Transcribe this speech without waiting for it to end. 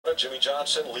Daytona. Jimmy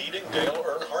Johnson leading Dale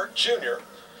Earnhardt Jr.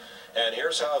 And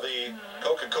here's how the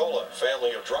Coca-Cola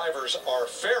family of drivers are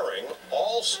faring,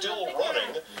 all still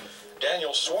running.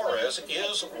 Daniel Suarez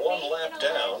is 1 lap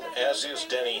down, as is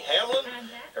Denny Hamlin.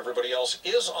 Everybody else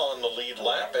is on the lead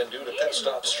lap, and due to pit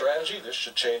stop strategy, this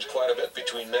should change quite a bit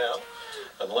between now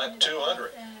and lap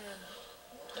 200.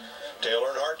 Dale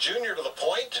Earnhardt Jr. to the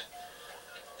point.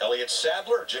 Elliott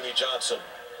Sadler, Jimmy Johnson,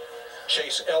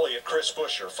 Chase Elliott, Chris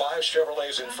Buescher, 5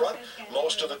 Chevrolets in front.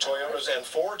 Most of the Toyotas and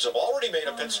Fords have already made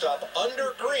a pit stop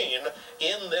under green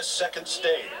in this second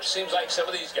stage. Seems like some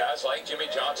of these guys, like Jimmy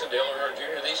Johnson, Dale Earnhardt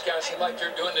Jr., these guys seem like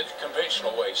they're doing it the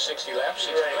conventional way, 60 laps,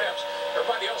 60 laps.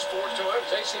 Everybody else, Fords, Toyotas,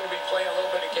 they seem to be playing a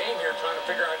little bit of game here, trying to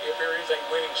figure out if there is a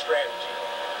winning strategy.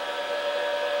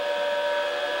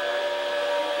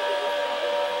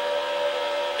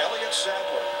 Elliott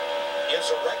Sadler is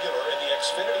a regular in the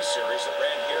Xfinity Series that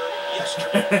ran here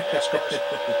yesterday. NASCAR's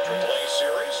AAA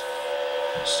Series.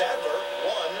 Sadler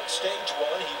won stage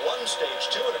 1. He won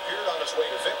stage 2 and appeared on his way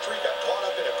to victory. Got caught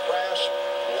up in a crash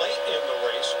late in the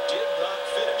race. Did not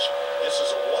finish. This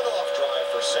is a one-off drive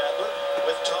for Sadler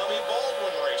with Tommy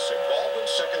Baldwin racing. Baldwin,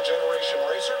 second-generation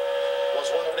racer,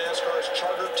 was one of NASCAR's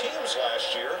charter teams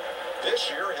last year. This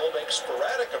year, he'll make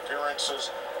sporadic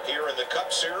appearances here in the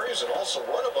Cup Series and also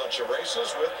run a bunch of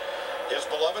races with his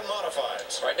beloved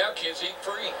modifieds. Right now, kids eat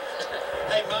free.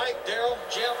 Hey, Mike, Daryl,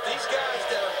 Jeff, these guys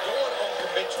that are going on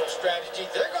conventional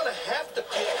strategy, they're going to have to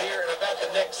pit here in about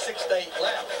the next 6 to 8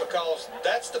 laps because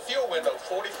that's the fuel window,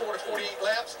 44 to 48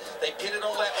 laps. They pitted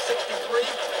on lap 63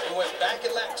 and went back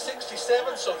in lap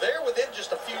 67, so they're within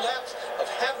just a few laps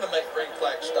of having to make green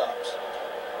flag stops.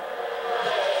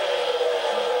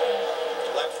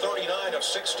 Lap 39 of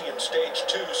 60 in stage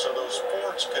 2, so those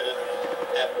Fords pitted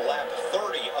at lap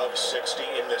 30 of 60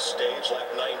 in this stage, lap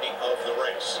 90 of the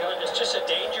race. You know, it's just a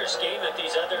dangerous game that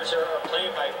these others are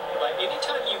playing by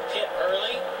anytime you pit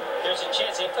early, there's a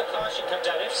chance if a caution comes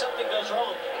out, if something goes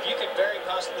wrong, you could very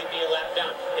possibly be a lap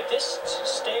down. If this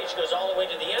stage goes all the way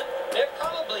to the end, they're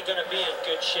probably going to be in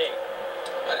good shape.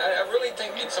 I really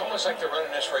think it's almost like they're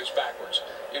running this race backwards.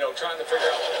 You know, trying to figure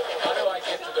out, how do I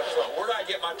get to the front? Where do I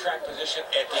get my track position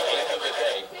at the end of the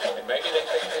day? And maybe they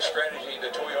think this strategy,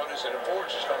 the Toyotas and the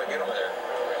Fords, is going to get them there.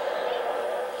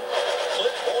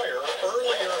 Clint Boyer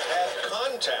earlier had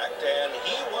contact, and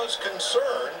he was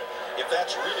concerned if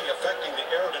that's really affecting the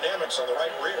aerodynamics on the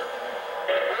right rear.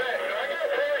 I got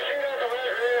a parachute on the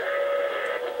right rear.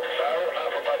 I'll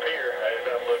hop up here. I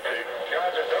didn't look too.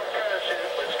 Guys, don't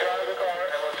parachute. Let's drive the car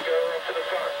and let's go up to the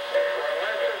front.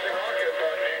 Unless there's an rocket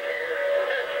button in here,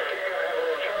 you're going to have a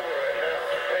little trouble right now.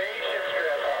 Patience,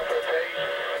 Grandpapa,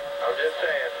 patience. I'm just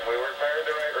saying, we repaired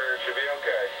the right rear. It should be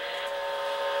okay.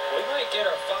 We might get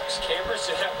our Fox cameras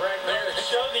to that right rear to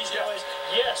show these guys,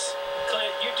 yes,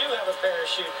 Clint, you do have a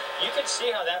parachute. You can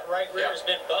see how that right rear has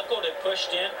been buckled and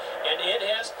pushed in, and it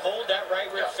has pulled that right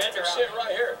rear fender out. See it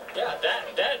right here. Yeah,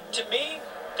 that to me,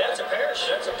 that's a parachute.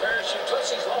 That's a parachute.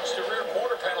 Plus, he's lost the rear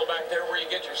quarter panel back there where you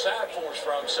get your side force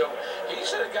from. So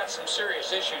he's got some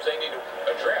serious issues they need to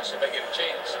address if they get a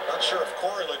chance. Not sure if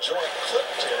Corey LaJoie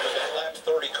clipped him in that lap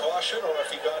 30 caution or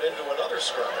if he got into another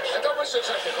skirmish. I thought it looks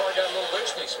like the car got a little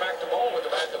loose and he smacked the ball with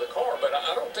the back of the car, but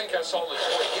I don't think I saw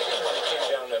LaJoie hit him when he came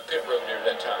down the pit road near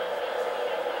that time.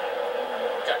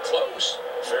 Got close.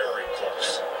 Very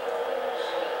close.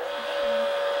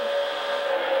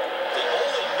 The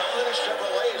only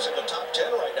non-Chevrolets in the top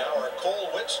 10 right now are Cole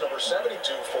Witt's number 72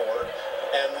 Ford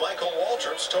and Michael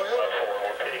Waltrip's Toyota.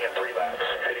 We're pitting in 3 laps.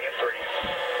 Pitting in 3.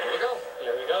 Here we go.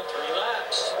 There we go, 3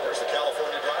 laps. There's the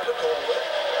California driver, Cole Witt.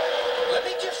 Let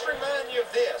me just remind you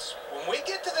of this. When we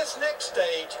get to this next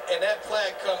stage and that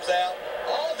flag comes out,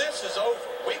 all this is over.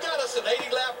 We got us an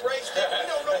 80-lap race. We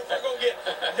don't know if we're going to get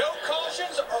no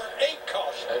cautions or 8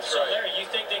 cautions. That's So right. Larry, you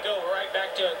think they go right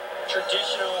back to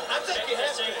traditional I think you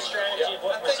have to. strategy of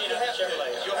what I we're think seeing you on the have to.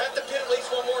 Chevrolet? You'll have to pit at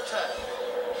least one more time.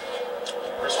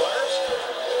 Chris Myers?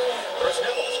 Chris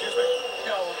Neville, excuse me.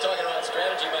 No, we're talking about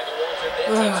strategy, Michael Waltrip. Their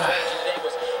team strategy today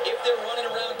was if they were running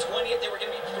around 20th, they were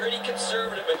going to be pretty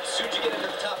conservative. But as soon as you get into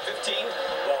the top 15,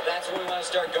 well, that's when we want to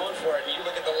start going for it. And you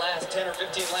look at the last 10 or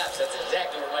 15 laps, that's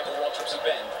exactly where Michael Waltrip's have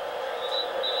been.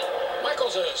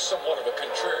 Michael's somewhat of a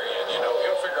contrarian, you know.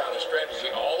 He'll figure out a strategy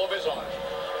all of his own.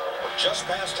 We're just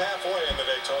past halfway in the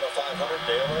Daytona 500.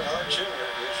 Dale Earnhardt Jr.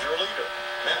 is your leader.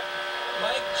 Matt?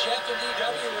 Mike, Jeff, and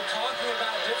DW were talking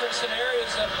about different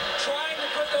scenarios of trying to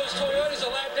put those Toyotas a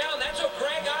lap down. That's what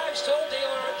Greg Ives told Dale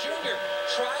Earnhardt Jr.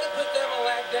 Try to put them a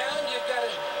lap down. You've got a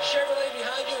Chevrolet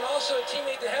behind you and also a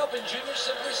teammate to help. And Junior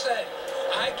simply said,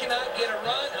 I cannot get a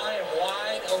run. I am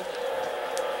wide open.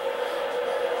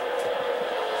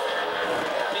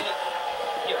 I mean,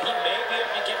 he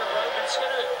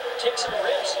take some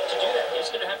risks to do that.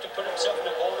 He's going to have to put himself in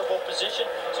a vulnerable position,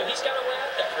 so he's got to weigh out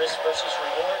that risk versus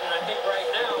reward. And I think right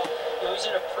now, you know, he's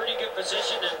in a pretty good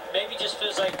position, and maybe just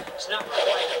feels like it's not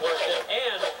quite worth it.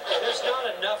 And there's not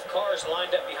enough cars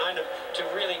lined up behind him to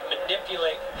really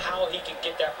manipulate how he can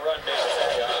get that run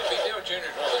manufactured. Dale Jr.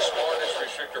 is one of the smartest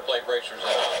restrictor plate racers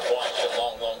that I've watched in a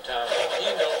long, long time. He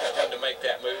knows when to make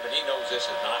that move, and he knows this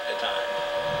is not the time.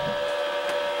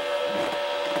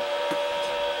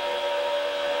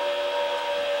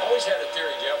 I always had a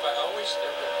theory, Jeff. Why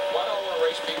do I want to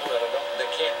race people that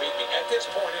can't beat me? At this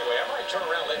point, anyway, I might turn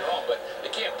around later on, but they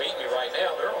can't beat me right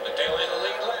now. They're on the tail end of the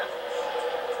lead lap.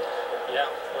 Yeah,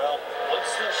 well,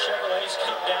 once the Chevrolets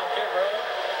come down pit road,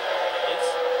 it's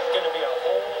going to be a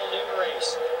whole new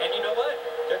race. And you know what?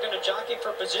 They're going to jockey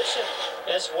for position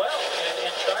as well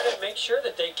and try to make sure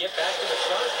that they get back to the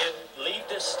front and lead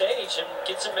this stage and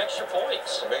get some extra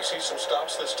points. We may see some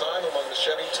stops this time among the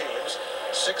Chevy teams.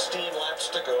 16 laps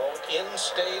to go in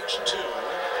stage 2.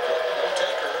 No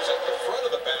takers at the front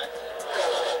of the pack.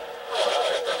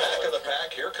 At the back of the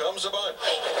pack, here comes a bunch.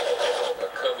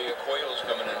 A covey of quails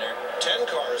coming in there. 10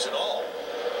 cars in all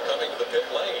coming to the pit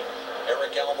lane.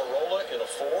 Eric Almirola in a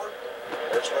Ford.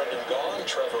 There's Brendan Gaughan,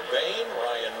 Trevor Bayne,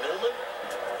 Ryan Newman,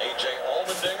 A.J.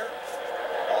 Allmendinger,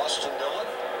 Austin Dillon,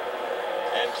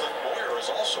 and Clint Boyer is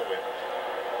also in.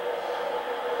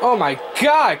 Oh my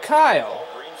God, Kyle!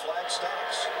 Green flag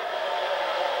stops.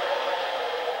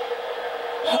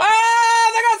 Ah,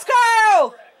 there goes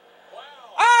Kyle! Wow.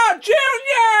 Ah,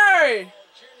 Junior!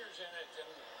 Junior's in it, and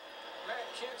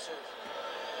Matt Kent's in.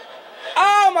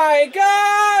 Oh my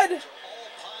God! All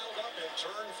piled up in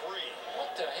turn 3.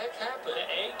 What the heck happened? The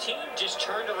A-team just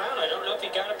turned around. I don't know if he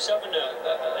got himself in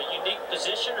a unique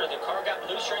position or the car got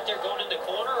loose right there going in the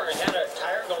corner or it had a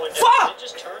tire going down. Fuck! It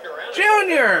just turned around.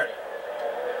 Junior!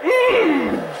 A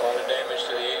lot of damage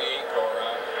to the 88 car,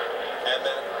 right? And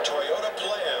that Toyota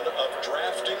plan of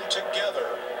drafting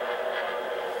together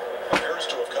appears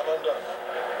to have come undone.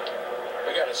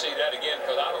 We got to see that again,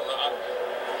 because I don't know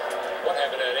what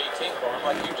happened to that 18 car. I'm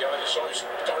like you, Joe. I just saw him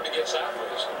starting to get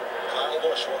sideways. Kyle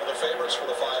Busch, one of the favorites for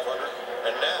the 500.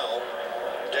 And now,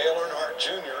 Dale Earnhardt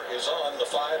Jr. is on the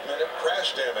 5-minute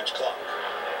crash damage clock.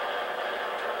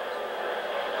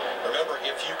 Remember,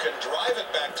 if you can drive it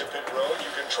back to pit road,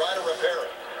 you can try to repair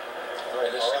it. All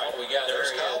right, let's see what we got.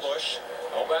 There's There he Kyle is. Busch.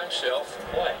 All by himself.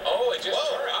 What? Oh, it just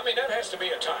Whoa. turned. I mean, that has to be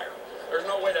a tire. There's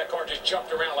no way that car just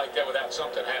jumped around like that without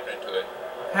something happening to it.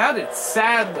 How did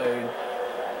Sadler?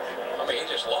 I mean, he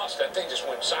just lost. That thing just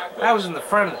went sideways. That was in the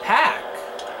front of the pack.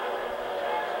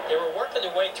 They were working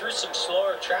their way through some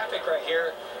slower traffic right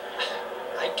here.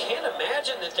 I can't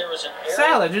imagine that there was an error.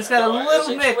 Sadler just got a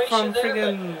little nick situation from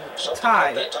there, friggin' Something Ty.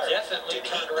 about that tire. Definitely Did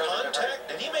he turned around in a hurry.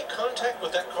 Did he make contact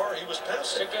with that car he was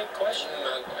That's passing? a good question.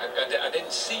 I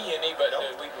didn't see any, but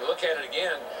we can look at it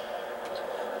again.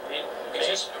 He's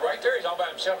just right there. He's all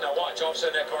by himself. Now watch. All of a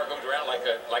sudden, that car goes around like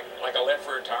a left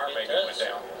rear tire maybe went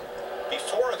down.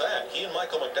 Before that, he and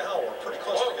Michael McDowell were pretty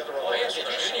close Whoa. together Oh, on yeah, the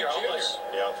did you see Junior Junior? almost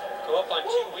Yeah. go up on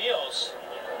 2 wheels.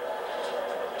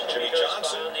 Jimmy He goes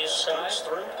Johnson by on the scoots inside.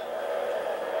 through.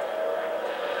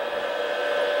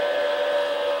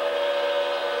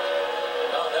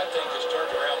 No, that thing just turned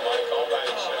around, Mike, all by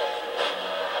himself.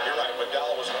 You're right,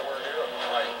 McDowell was nowhere near him.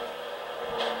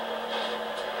 Right.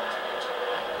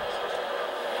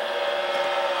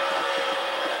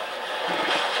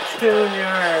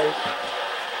 Junior.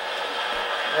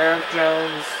 Eric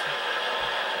Jones.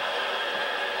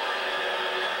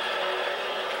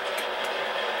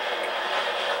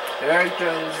 Eric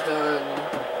Jones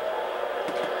done.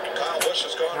 Kyle Busch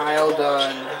has gone. Kyle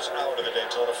Dunn. He is out of the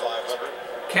Daytona 500.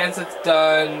 Kenseth's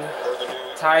done. Per the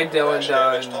new Ty Dillon crash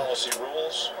damage done. policy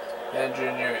rules. And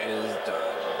Junior is done.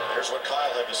 Here's what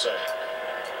Kyle had to say.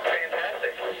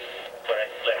 Fantastic.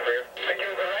 Left rear. Thank you,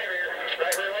 the right rear.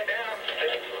 Right rear went down.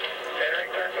 Entering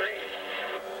turn 3.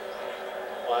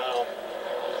 Wow.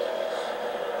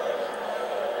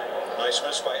 Nice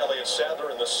miss by Elliott Sadler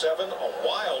in the 7. A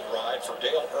wild ride for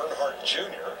Dale Earnhardt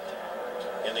Jr.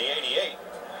 in the 88.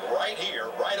 Right here,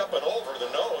 right up and over the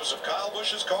nose of Kyle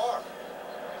Busch's car.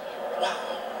 Wow.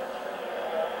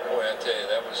 Boy, I tell you,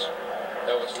 that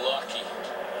was lucky.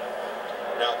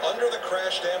 Now, under the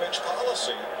crash damage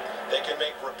policy, they can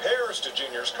make repairs to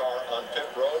Junior's car on pit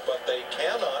road, but they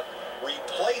cannot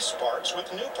replace parts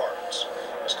with new parts.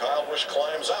 As Kyle Busch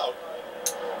climbs out,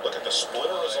 look at the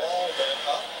splitter is all bent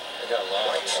up. They got a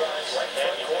lot. Right side, right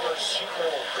front corner sheet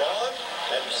metal gone.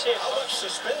 And You see it, how much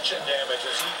suspension damage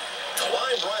as he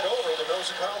Climbed right over the nose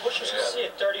of Kyle Busch's car. See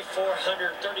a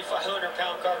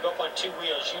 3,500-pound car go up on two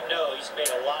wheels. You know he's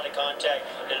made a lot of contact,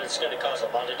 and it's going to cause a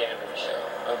lot of damage.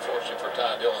 Yeah, unfortunate for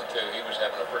Ty Dillon, too. He was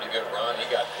having a pretty good run. He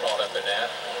got caught up in that.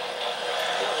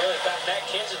 I really thought Matt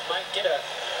Kenseth might get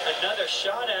another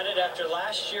shot at it after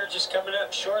last year, just coming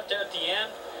up short there at the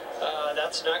end.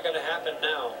 That's not going to happen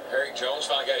now. Eric Jones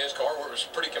finally got his car where it was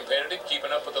pretty competitive, keeping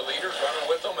up with the leaders, running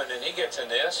with them, and then he gets in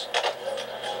this.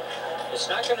 It's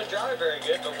not going to drive very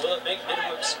good, but will it make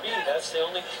minimum speed? That's the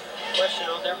only question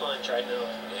on their minds right now.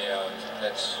 Yeah,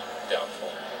 that's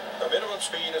doubtful. The minimum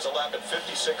speed is a lap at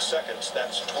 56 seconds.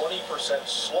 That's 20%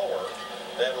 slower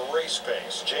than race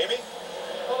pace. Jamie?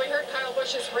 Well, we heard Kyle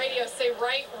Busch's radio say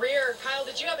right rear. Kyle,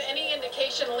 did you have any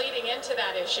indication leading into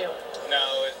that issue?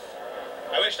 No,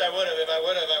 I wished I would have. If I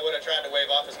would have tried to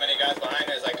wave off as many guys behind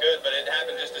me as I could, but it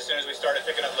happened just as soon as we started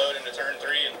picking up load into turn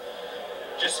 3 and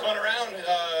just spun around.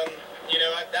 You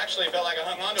know, I actually felt like I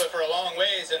hung onto it for a long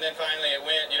ways, and then finally it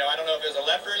went. You know, I don't know if it was the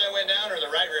left rear that went down or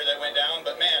the right rear that went down,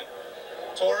 but man,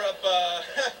 tore up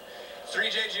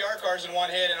 3 JGR cars in one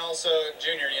hit and also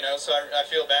Junior, you know, so I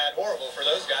feel bad, horrible for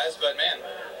those guys, but man,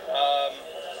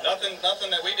 nothing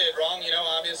that we did wrong, you know.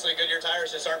 Obviously Goodyear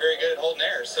tires just aren't very good at holding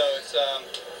air, so it's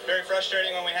very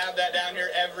frustrating when we have that down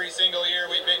here every single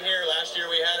year we've been here. Last year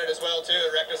we had it as well too.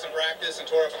 It wrecked us in practice and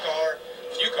tore up a car.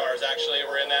 A few cars actually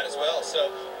were in that as well,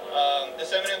 so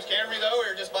this M&M's Camry though,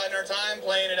 we were just biding our time,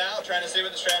 playing it out, trying to see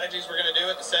what the strategies we're going to do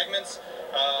at the segments.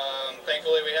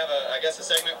 Thankfully we have I guess a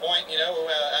segment point, you know,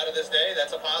 out of this day.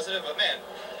 That's a positive, but man,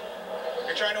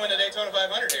 you're trying to win the Daytona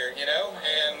 500 here, you know,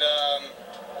 and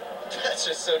that's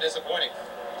just so disappointing.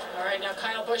 All right, now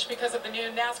Kyle Busch, because of the new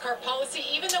NASCAR policy,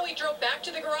 even though he drove back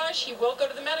to the garage, he will go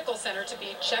to the medical center to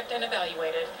be checked and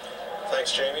evaluated.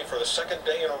 Thanks, Jamie. For the second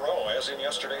day in a row, as in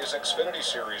yesterday's Xfinity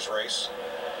Series race,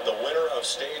 the winner of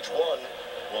Stage 1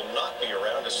 will not be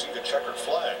around to see the checkered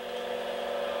flag.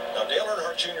 Now, Dale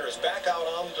Earnhardt Jr. is back out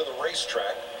onto the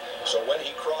racetrack, so when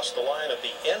he crossed the line at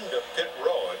the end of pit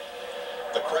road,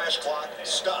 the crash clock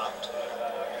stopped,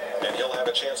 and he'll have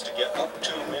a chance to get up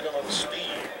to minimum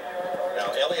speed.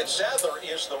 Now, Elliott Sadler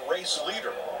is the race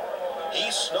leader.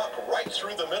 He snuck right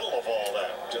through the middle of all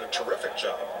that. Did a terrific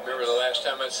job. Remember the last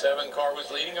time that 7 car was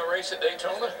leading a race at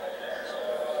Daytona?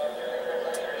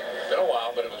 Been a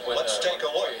while, but it was when... Let's take a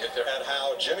look at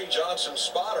how Jimmy Johnson's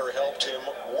spotter helped him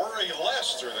worry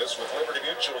less through this with Liberty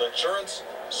Mutual Insurance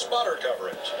spotter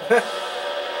coverage.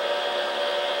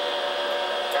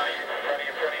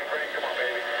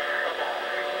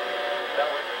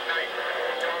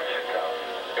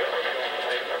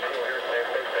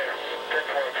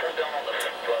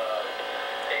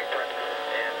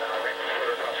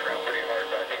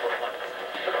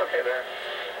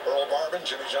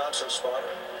 Jimmy Johnson's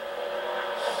spotter.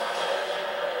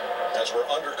 As we're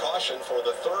under caution for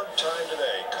the 3rd time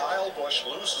today, Kyle Busch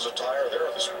loses a tire. There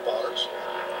are the spotters.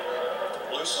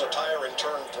 Loses a tire in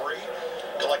turn 3,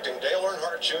 collecting Dale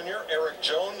Earnhardt Jr., Eric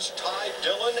Jones, Ty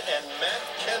Dillon, and Matt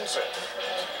Kenseth.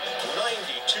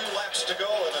 92 laps to go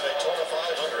in the Daytona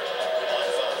 500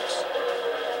 on Fox.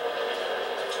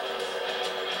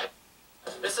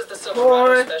 This is the Silver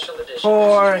Rider Special Edition.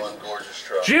 For One gorgeous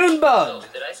truck. Junebug.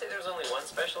 Did I say there was only one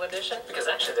special edition? Because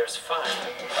actually there's 5.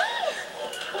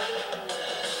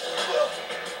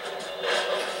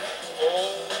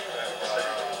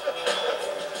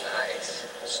 Nice.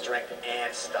 Strength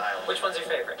and style. Which one's your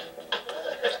favorite?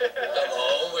 Come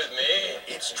home with me.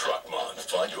 It's Truck Month.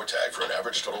 Find your tag for an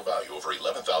average total value over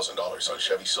 $11,000 on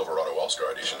Chevy Silverado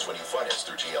All-Star Editions when you finance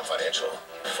through GM Financial.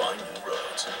 Find new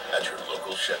roads at your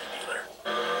local Chevy dealer.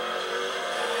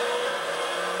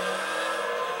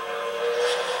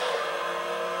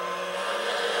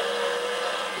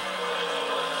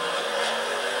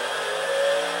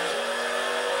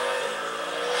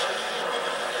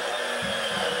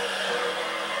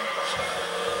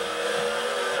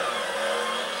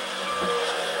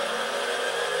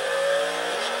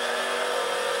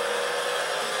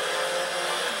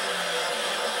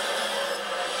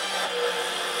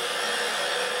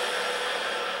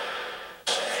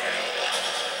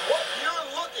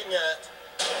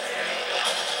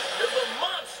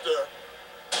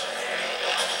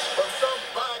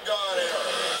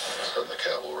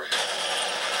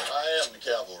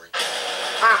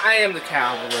 I am the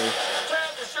cavalry.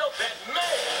 Time to show that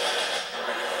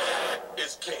man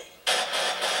is king.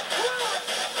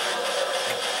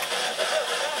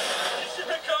 You should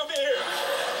come here.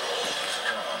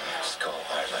 Skull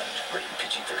Island, rated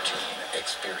PG-13.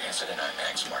 Experience it in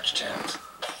IMAX March 10th.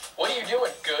 What are you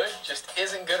doing? Good? Just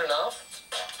isn't good enough?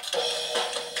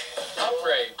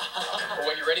 Upgrade.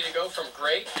 Well, you ready to go from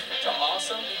great to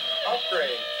awesome?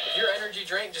 Upgrade. If your energy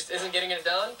drink just isn't getting it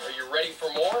done, or you're ready for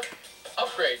more,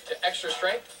 upgrade to Extra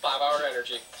Strength 5-Hour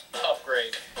Energy.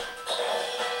 Upgrade.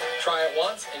 Try it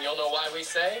once, and you'll know why we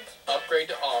say upgrade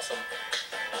to awesome.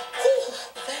 Whew,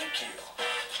 thank you.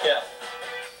 Yeah,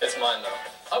 it's mine though.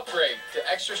 Upgrade to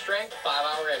Extra Strength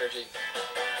 5-Hour Energy.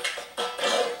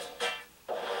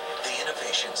 The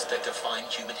innovations that define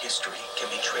human history can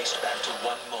be traced back to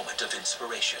one moment of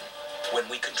inspiration, when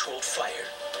we controlled fire,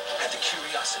 had the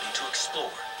curiosity to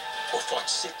explore, or fought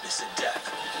sickness and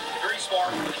death. The grease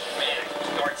bar for humanity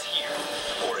starts here.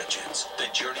 Origins, the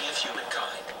journey of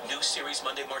humankind. New series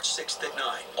Monday, March 6th at 9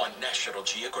 on National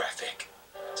Geographic.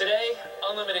 Today,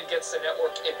 Unlimited gets the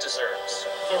network it deserves.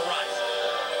 Verizon.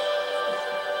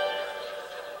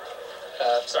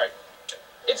 Sorry.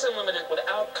 It's unlimited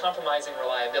without compromising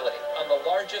reliability on the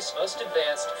largest, most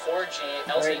advanced 4G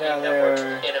LTE network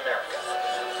in America.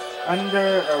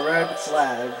 Under a red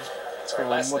flag Sorry,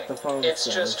 from what the phone it's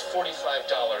says. just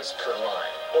 $45 per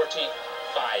line.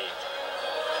 45.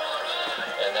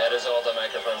 And that is all the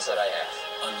microphones that I have.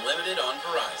 Unlimited on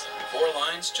Verizon. 4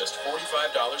 lines, just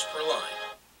 $45 per line.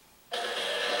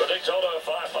 The Daytona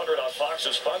 500 on Fox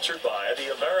is sponsored by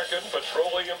the American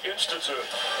Petroleum Institute.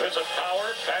 Visit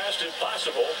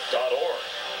poweredpastimpossible.org.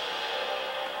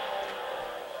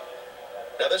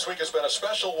 Now this week has been a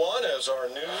special one as our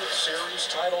new series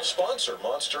title sponsor,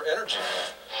 Monster Energy,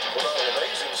 put on an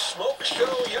amazing smoke show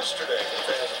yesterday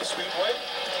for fans at the Speedway.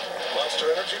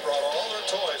 Monster Energy brought all their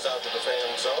toys out to the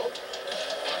fan zone.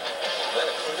 That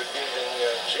included giving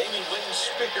Jamie Lynn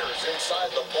Spears inside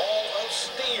the ball of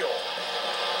steel.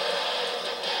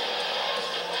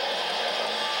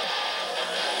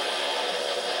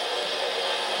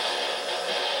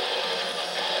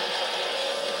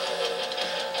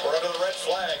 We're under the red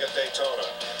flag at Daytona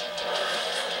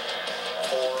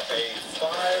for a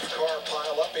 5-car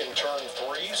pileup in turn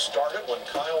 3. Started when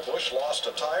Kyle Busch lost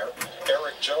a tire.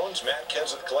 Eric Jones, Matt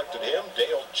Kenseth collected him.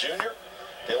 Dale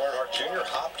Earnhardt Jr.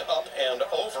 hopped up and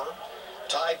over.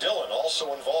 Ty Dillon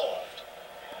also involved.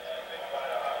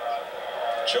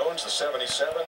 Jones, the 77.